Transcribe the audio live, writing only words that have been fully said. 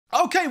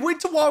Okay,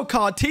 Winter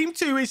Wildcard Team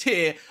 2 is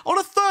here on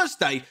a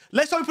Thursday.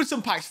 Let's open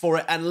some packs for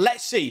it and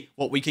let's see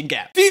what we can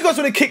get. If you guys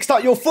want to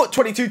kickstart your FUT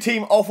 22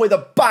 team off with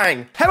a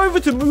bang, head over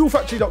to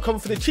moolfactory.com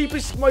for the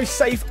cheapest, most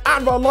safe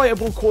and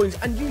reliable coins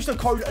and use the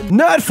code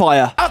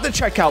NerdFire at the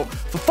checkout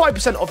for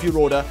 5% off your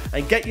order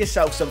and get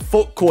yourself some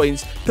FUT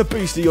coins to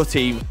boost your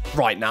team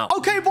right now.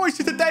 Okay, boys,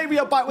 so today we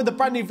are back with a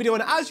brand new video,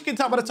 and as you can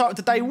tell by the title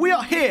today, we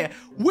are here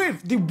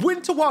with the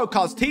Winter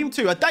Wildcards Team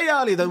 2, a day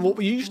earlier than what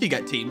we usually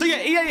get teams. So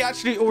yeah, EA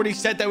actually already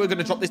said they were going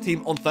to drop this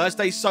team on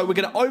Thursday, so we're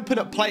going to open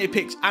up player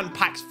picks and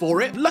packs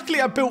for it.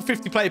 Luckily, I built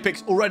 50 player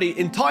picks already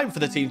in time for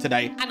the team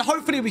today, and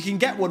hopefully we can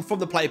get one from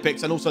the player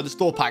picks and also the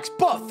store packs.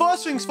 But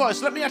first things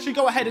first, let me actually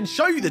go ahead and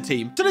show you the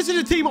team. So this is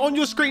the team on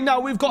your screen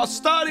now. We've got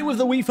Sterling with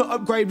the weak foot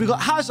upgrade. We've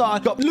got Hazard,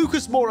 we've got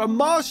Lucas Moura,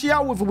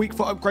 Martial with a weak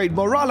foot upgrade,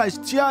 Morales,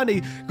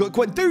 Tierney, we've got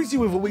Guendouzi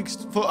with a weak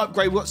foot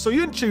upgrade, we've got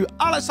Soyuncu,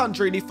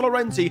 Alessandrini,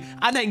 Florenzi,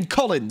 and then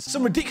Collins.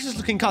 Some ridiculous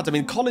looking cards. I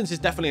mean, Collins is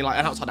definitely like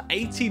an outside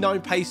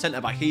 89 pace centre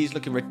back. He's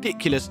looking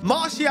ridiculous.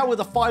 Martial with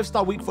a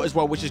 5-star weak foot as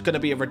well, which is going to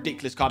be a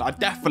ridiculous card. I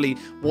definitely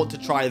want to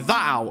try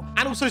that out.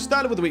 And also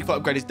Sterling with the weak foot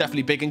upgrade is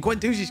definitely big. And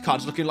Guendouzi's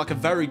card is looking like a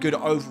very good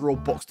overall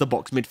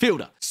box-to-box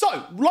midfielder.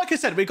 So, like I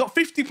said, we've got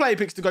 50 player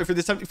picks to go through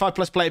the 75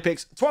 plus player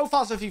picks,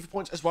 12,000 FIFA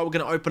points as well we're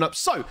going to open up.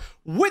 So,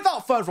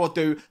 without further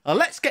ado,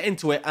 let's get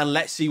into it and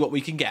let's see what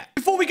we can get.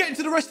 Before we get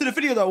into the rest of the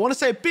video though, I want to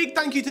say a big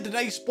thank you to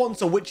today's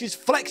sponsor, which is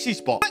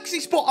FlexiSpot.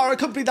 FlexiSpot are a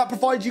company that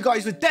provides you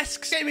guys with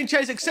desks, gaming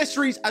chairs,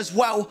 accessories as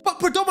well, but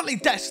predominantly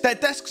desks. Their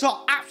desks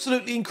are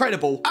absolutely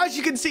incredible. As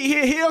you can see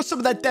here are some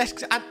of their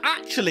desks, and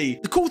actually,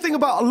 the cool thing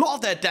about a lot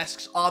of their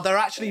desks are they're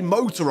actually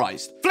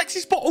motorized.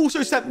 FlexiSpot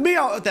also sent me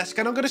out a desk,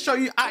 and I'm going to show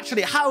you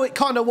actually how it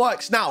kind of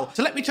works now.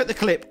 So let me check the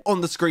clip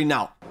on the screen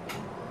now.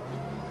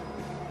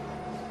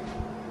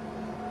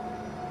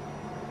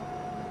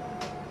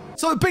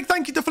 So a big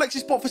thank you to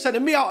FlexiSpot for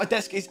sending me out a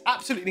desk. It's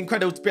absolutely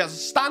incredible to be able to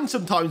stand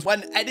sometimes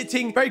when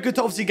editing. Very good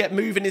to obviously get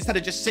moving instead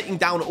of just sitting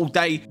down all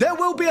day. There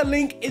will be a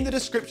link in the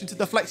description to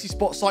the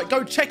FlexiSpot site.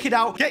 Go check it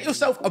out. Get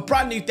yourself a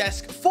brand new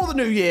desk for the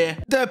new year.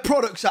 Their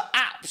products are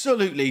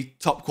absolutely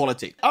top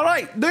quality. All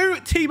right, new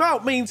team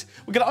out means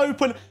we're going to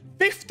open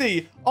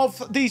 50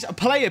 of these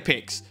player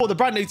picks for the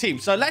brand new team.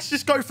 So let's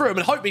just go through them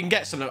and hope we can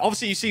get some.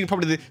 Obviously, you've seen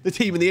probably the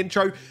team in the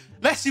intro.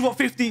 Let's see what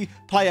 50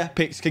 player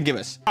picks can give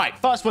us. All right,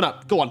 first one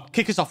up. Go on,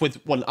 kick us off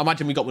with one. I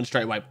imagine we got one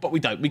straight away, but we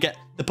don't. We get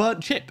the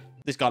burnt chip.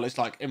 This guy looks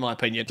like, in my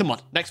opinion. Come on,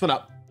 next one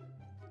up.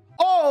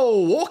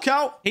 Oh,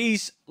 walkout.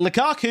 He's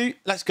Lukaku.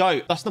 Let's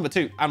go. That's number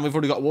 2, and we've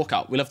already got a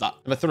walkout. We love that.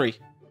 Number 3.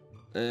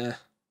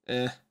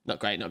 Not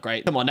great, not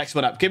great. Come on, next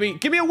one up. Give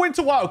me a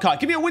Winter Wildcard.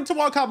 Give me a Winter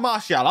Wildcard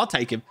Martial. I'll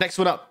take him. Next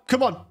one up.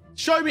 Come on.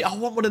 Show me. I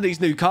want one of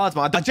these new cards,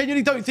 man. I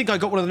genuinely don't think I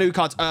got one of the new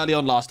cards early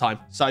on last time.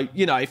 So,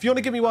 you know, if you want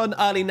to give me one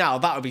early now,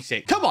 that would be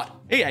sick. Come on,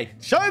 EA.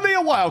 Show me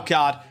a wild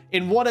card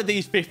in one of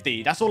these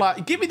 50. That's all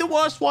give me the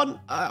worst one.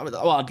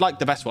 Well, I'd like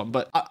the best one,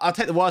 but I'll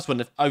take the worst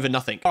one over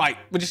nothing. All right,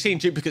 we're just seeing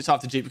duplicates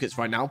after duplicates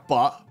right now,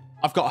 but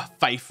I've got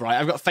faith, right?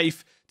 I've got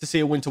faith to see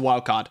a Winter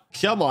Wildcard.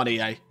 Come on,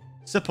 EA.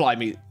 Supply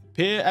me.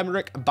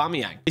 Pierre-Emerick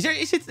Aubameyang.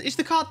 Is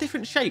the card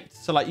different shaped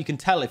so like you can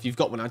tell if you've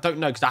got one? I don't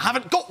know because I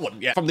haven't got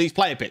one yet from these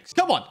player picks.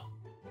 Come on.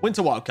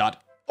 Winter Wildcard.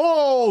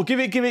 Oh, give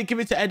it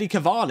to Eddie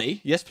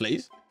Cavani. Yes,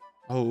 please.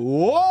 Oh,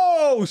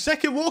 whoa,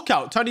 second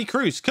walkout. Tony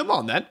Cruz. Come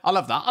on, then. I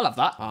love that. I love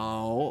that.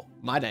 Oh,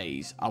 my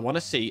days. I want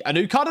to see a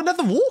new card,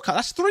 another walkout.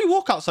 That's 3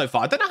 walkouts so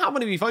far. I don't know how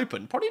many we've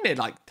opened. Probably near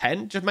like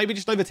 10, maybe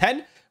just over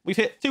 10. We've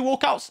hit 2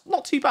 walkouts.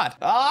 Not too bad.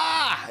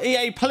 Ah,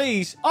 EA,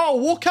 please. Oh,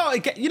 walkout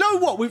again. You know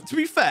what? To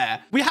be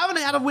fair, we haven't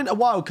had a Winter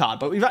Wildcard,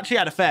 but we've actually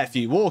had a fair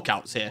few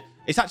walkouts here.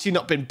 It's actually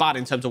not been bad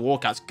in terms of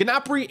walkouts.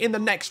 Gnabry in the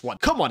next one.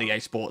 Come on,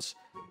 EA Sports.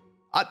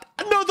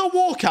 Another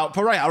walkout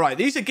parade. All right,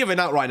 these are giving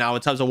out right now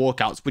in terms of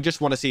walkouts. We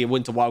just want to see a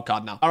Winter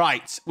Wildcard now. All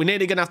right, we're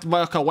nearly going to have to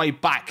work our way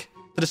back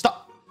to the start.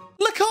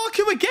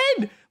 Lukaku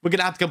again. We're going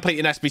to have to complete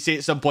an SBC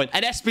at some point.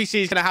 An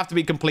SBC is going to have to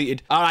be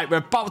completed. All right, we're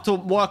about to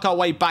work our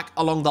way back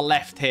along the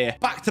left here.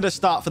 Back to the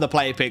start for the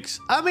player picks.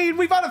 I mean,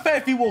 we've had a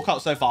fair few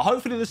walkouts so far.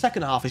 Hopefully the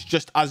second half is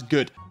just as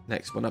good.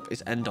 Next one up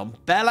is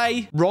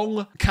Ndombele.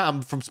 Wrong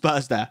cam from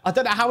Spurs there. I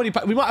don't know how many.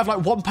 We might have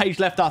like 1 page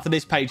left after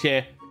this page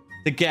here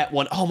to get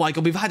one. Oh my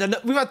god, we've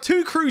had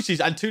 2 Cruises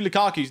and 2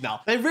 Lukakus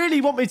now. They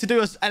really want me to do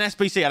an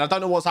SBC, and I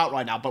don't know what's out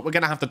right now, but we're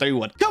gonna have to do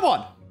one. Come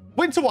on,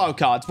 Winter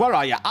Wildcards. Where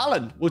are you,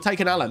 Alan? We'll take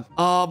an Alan.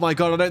 Oh my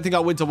god, I don't think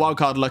our Winter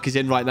Wildcard luck is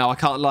in right now. I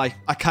can't lie.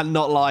 I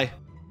cannot lie.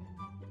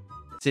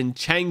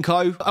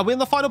 Zinchenko. Are we on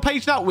the final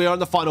page now? We are on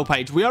the final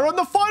page. We are on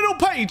the final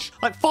page.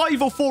 Like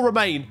 5 or 4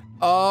 remain.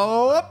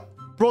 Oh,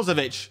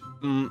 Brozovic.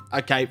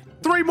 Okay,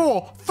 3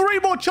 more. 3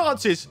 more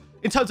chances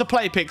in terms of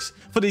player picks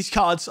for these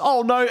cards.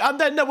 Oh, no. And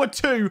then there were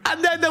 2.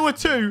 And then there were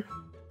 2.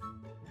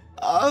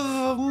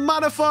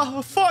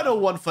 Manafa, final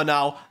one for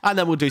now. And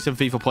then we'll do some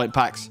FIFA point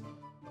packs.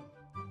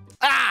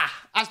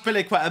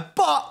 Azpilicueta.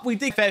 But we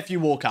did a fair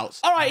few walkouts.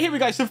 All right, here we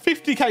go. Some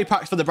 50k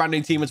packs for the brand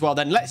new team as well.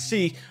 Then let's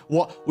see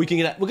what we can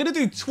get. We're going to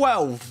do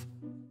 12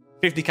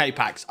 50k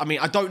packs. I mean,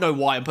 I don't know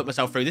why I'm putting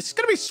myself through. This is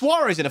going to be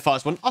Suarez in the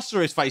first one. I saw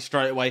his face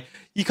straight away.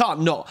 You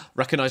can't not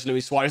recognize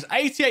Luis Suarez.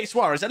 88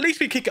 Suarez. At least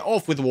we kick it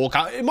off with a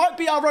walkout. It might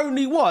be our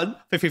only one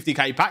for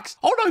 50k packs.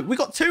 Oh, no. We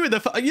got 2 in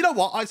the... You know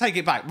what? I take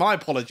it back. My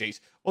apologies.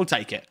 We'll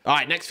take it. All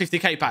right, next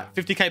 50k pack.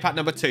 50k pack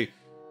number 2.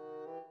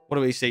 What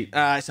do we see?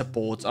 It's a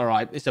boards. All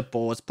right, it's a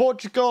boards.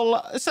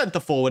 Portugal, centre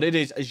forward. It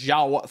is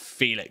João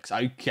Felix.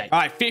 Okay. All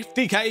right,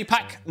 50k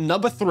pack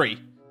number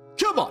 3.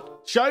 Come on.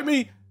 Show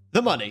me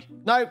the money.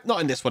 No,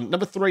 not in this one.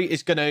 Number 3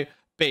 is going to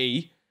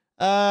be...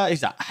 is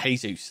that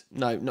Jesus?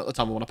 No, not the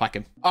time I want to pack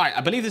him. All right,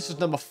 I believe this is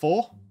number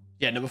 4.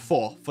 Yeah, number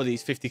 4 for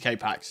these 50k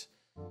packs.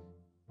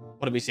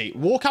 What do we see?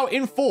 Walkout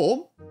in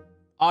form.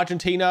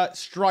 Argentina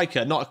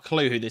striker. Not a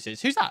clue who this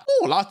is. Who's that?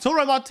 Oh,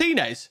 Lautaro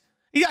Martinez.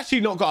 He's actually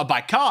not got a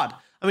bad card.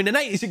 I mean, an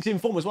 86 in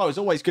form as well is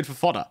always good for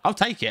fodder. I'll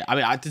take it. I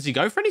mean, does he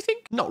go for anything?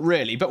 Not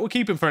really, but we'll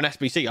keep him for an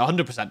SBC,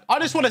 100%. I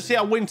just want to see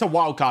a winter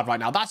wildcard right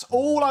now. That's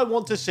all I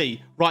want to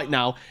see right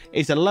now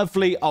is a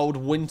lovely old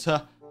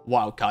winter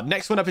wildcard.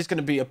 Next one up is going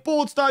to be a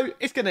boards, though.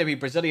 It's going to be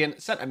Brazilian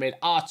centre mid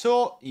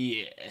Arthur.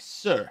 Yes,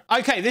 sir.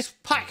 Okay, this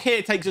pack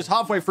here takes us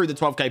halfway through the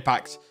 12k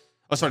packs.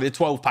 Oh, sorry, the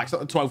 12 packs,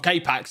 not the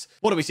 12k packs.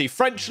 What do we see?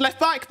 French left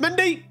back,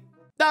 Mendy?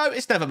 No,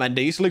 it's never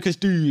Mendy. It's Lucas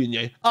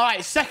Digne. All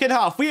right, second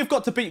half. We have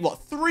got to beat,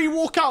 what, 3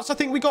 walkouts? I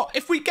think we got...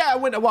 If we get a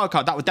winter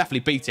wildcard, that would definitely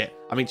beat it.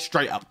 I mean,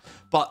 straight up.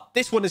 But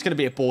this one is going to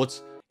be a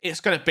boards.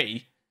 It's going to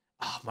be...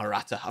 Oh,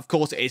 Morata. Of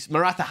course it is.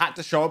 Morata had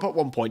to show up at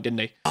one point, didn't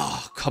he?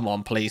 Oh, come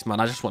on, please, man.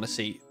 I just want to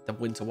see the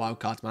winter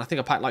wildcards, man. I think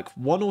I packed like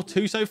 1 or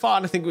 2 so far,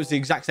 and I think it was the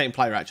exact same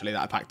player, actually,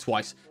 that I packed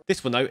twice.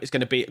 This one, though, is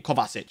going to be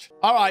Kovacic.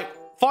 All right,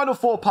 final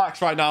 4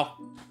 packs right now.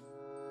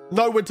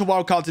 No winter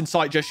wildcards in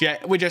sight just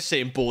yet. We're just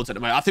seeing boards at the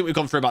moment. I think we've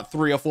gone through about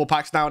 3 or 4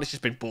 packs now, and it's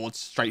just been boards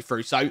straight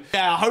through. So,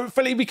 yeah,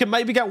 hopefully we can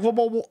maybe get one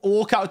more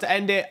walkout to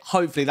end it.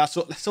 Hopefully, that's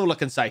all I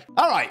can say.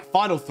 All right,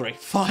 final 3.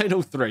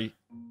 Final 3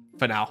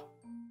 for now.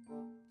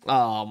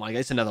 Oh, my God,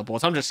 it's another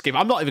board. I'm just skipping.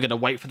 I'm not even going to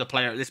wait for the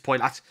player at this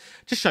point.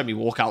 Just show me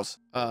walkouts.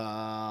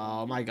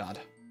 Oh, my God.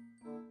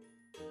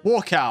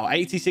 Walkout,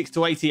 86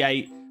 to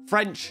 88.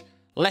 French,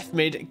 left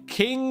mid,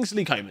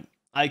 Kingsley Coman.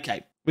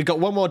 Okay. We've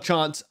got one more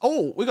chance.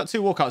 Oh, we got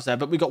 2 walkouts there,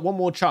 but we got one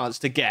more chance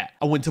to get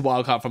a winter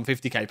wildcard from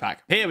 50k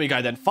pack. Here we go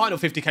then. Final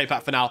 50k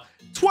pack for now.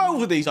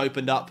 12 of these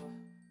opened up.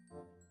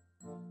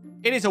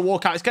 It is a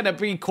walkout. It's going to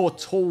be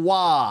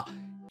Courtois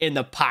in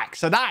the pack.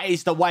 So that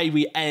is the way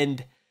we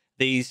end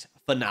these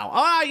for now.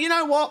 All right, you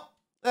know what?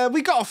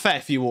 We got a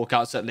fair few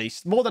walkouts at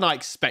least. More than I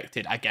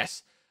expected, I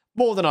guess.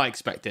 More than I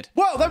expected.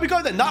 Well, there we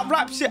go then. That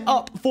wraps it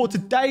up for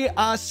today.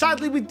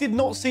 Sadly, we did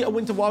not see a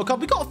winter wildcard.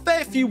 We got a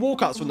fair few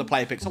walkouts from the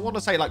player picks. I want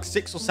to say like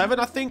 6 or 7,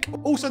 I think.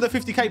 Also, the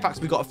 50k packs,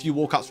 we got a few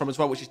walkouts from as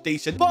well, which is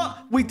decent.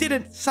 But we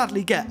didn't,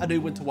 sadly, get a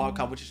new winter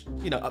wildcard, which is,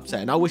 you know,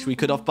 upsetting. I wish we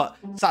could have, but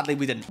sadly,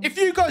 we didn't. If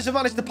you guys have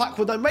managed to pack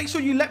one, though, make sure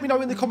you let me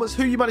know in the comments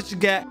who you managed to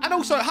get. And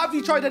also, have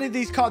you tried any of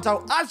these cards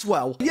out as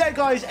well? Yeah,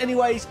 guys,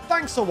 anyways,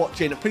 thanks for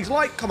watching. Please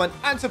like, comment,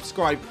 and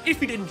subscribe if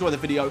you did enjoy the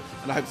video.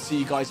 And I hope to see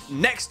you guys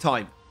next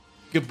time.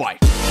 Goodbye.